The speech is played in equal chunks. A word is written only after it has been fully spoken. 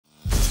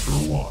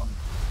Chapter 1.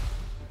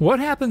 What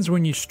happens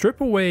when you strip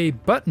away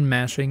button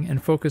mashing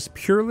and focus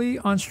purely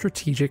on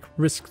strategic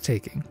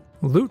risk-taking?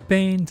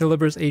 Lootbane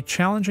delivers a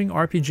challenging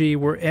RPG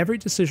where every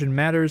decision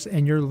matters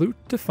and your loot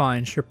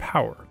defines your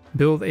power.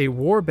 Build a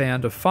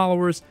warband of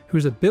followers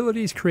whose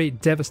abilities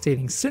create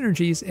devastating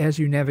synergies as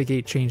you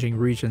navigate changing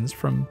regions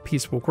from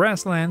peaceful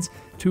grasslands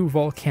to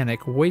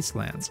volcanic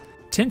wastelands.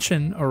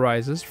 Tension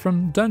arises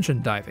from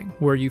dungeon diving,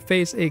 where you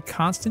face a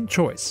constant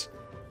choice: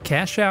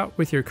 cash out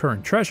with your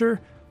current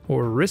treasure,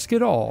 or risk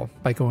it all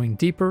by going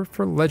deeper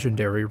for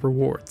legendary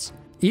rewards.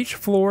 Each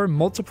floor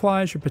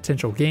multiplies your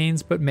potential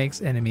gains but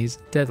makes enemies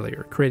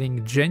deadlier,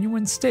 creating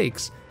genuine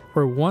stakes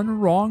where one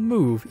wrong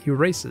move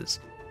erases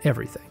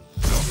everything.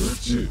 Number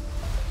 2.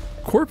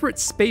 Corporate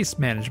space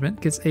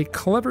management gets a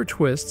clever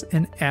twist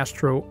in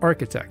Astro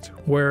Architect,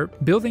 where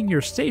building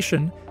your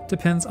station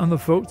depends on the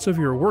votes of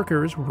your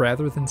workers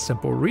rather than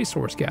simple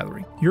resource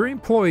gathering. Your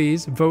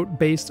employees vote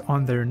based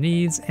on their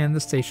needs and the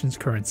station's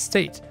current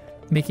state,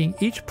 making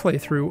each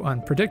playthrough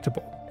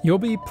unpredictable. You'll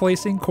be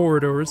placing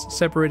corridors,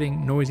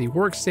 separating noisy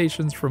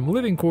workstations from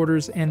living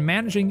quarters, and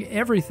managing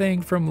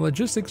everything from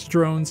logistics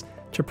drones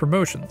to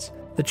promotions.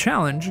 The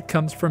challenge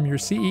comes from your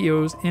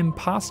CEO's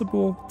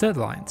impossible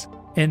deadlines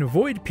and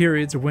void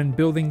periods when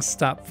buildings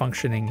stop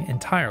functioning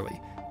entirely.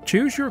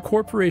 Choose your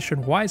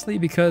corporation wisely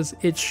because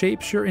it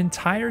shapes your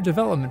entire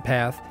development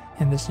path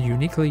in this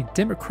uniquely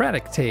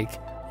democratic take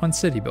on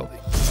city building.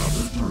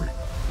 Number 3.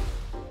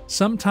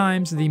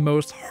 Sometimes the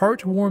most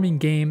heartwarming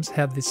games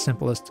have the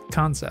simplest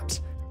concepts.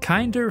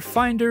 Kinder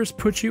Finders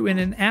puts you in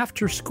an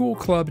after-school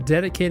club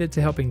dedicated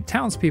to helping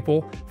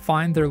townspeople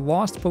find their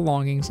lost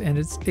belongings, and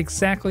it's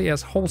exactly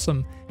as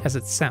wholesome as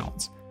it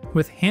sounds.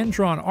 With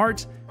hand-drawn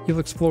art, you'll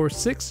explore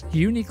 6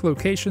 unique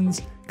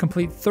locations,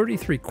 complete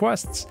 33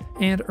 quests,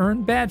 and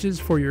earn badges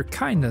for your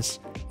kindness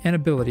and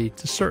ability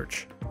to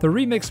search. The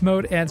remix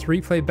mode adds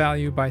replay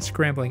value by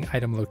scrambling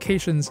item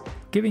locations,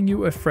 giving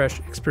you a fresh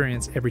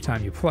experience every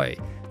time you play.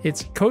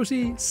 It's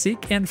cozy,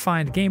 seek and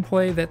find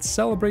gameplay that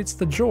celebrates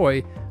the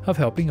joy of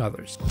helping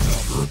others.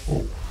 Number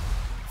 4.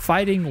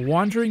 Fighting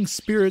wandering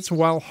spirits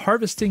while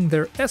harvesting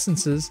their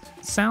essences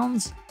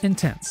sounds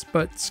intense,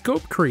 but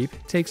Scope Creep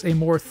takes a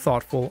more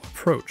thoughtful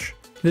approach.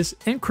 This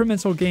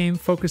incremental game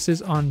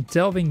focuses on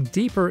delving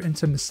deeper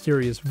into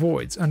mysterious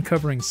voids,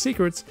 uncovering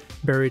secrets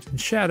buried in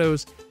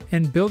shadows,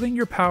 and building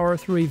your power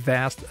through a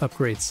vast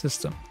upgrade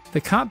system.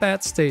 The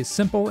combat stays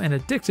simple and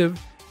addictive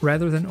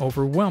rather than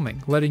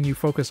overwhelming, letting you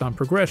focus on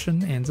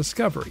progression and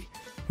discovery.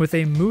 With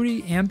a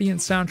moody ambient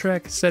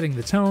soundtrack setting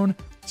the tone,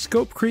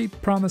 Scope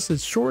Creep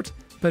promises short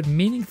but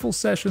meaningful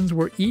sessions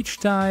where each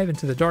dive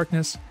into the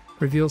darkness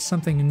reveals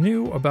something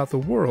new about the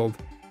world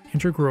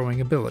and your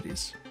growing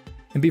abilities.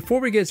 And before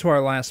we get to our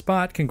last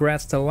spot,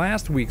 congrats to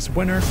last week's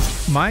winner.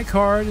 My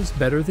card is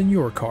better than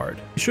your card.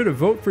 Be sure to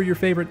vote for your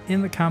favorite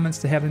in the comments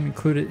to have him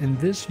included in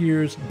this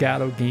year's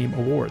Godot Game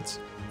Awards.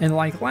 And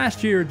like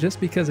last year,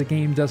 just because a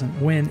game doesn't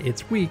win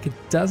its week, it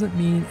doesn't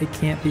mean it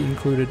can't be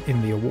included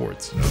in the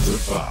awards. Number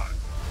 5.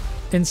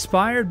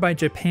 Inspired by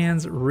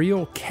Japan's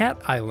real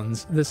cat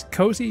islands, this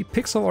cozy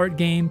pixel art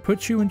game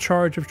puts you in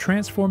charge of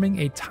transforming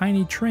a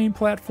tiny train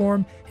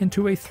platform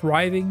into a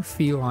thriving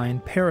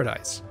feline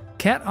paradise.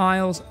 Cat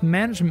Isle's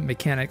management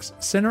mechanics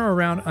center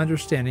around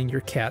understanding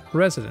your cat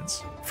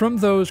residents, from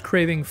those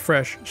craving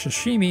fresh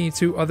sashimi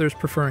to others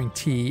preferring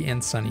tea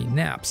and sunny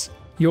naps.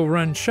 You'll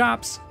run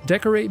shops,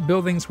 decorate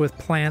buildings with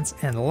plants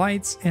and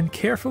lights, and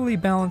carefully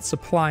balance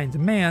supply and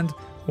demand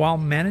while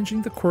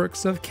managing the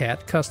quirks of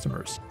cat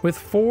customers. With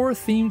 4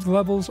 themed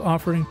levels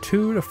offering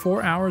 2 to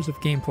 4 hours of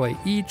gameplay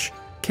each,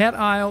 Cat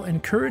Isle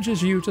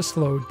encourages you to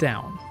slow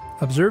down,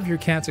 observe your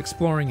cats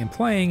exploring and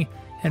playing,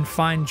 and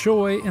find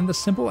joy in the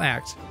simple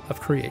act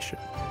of creation.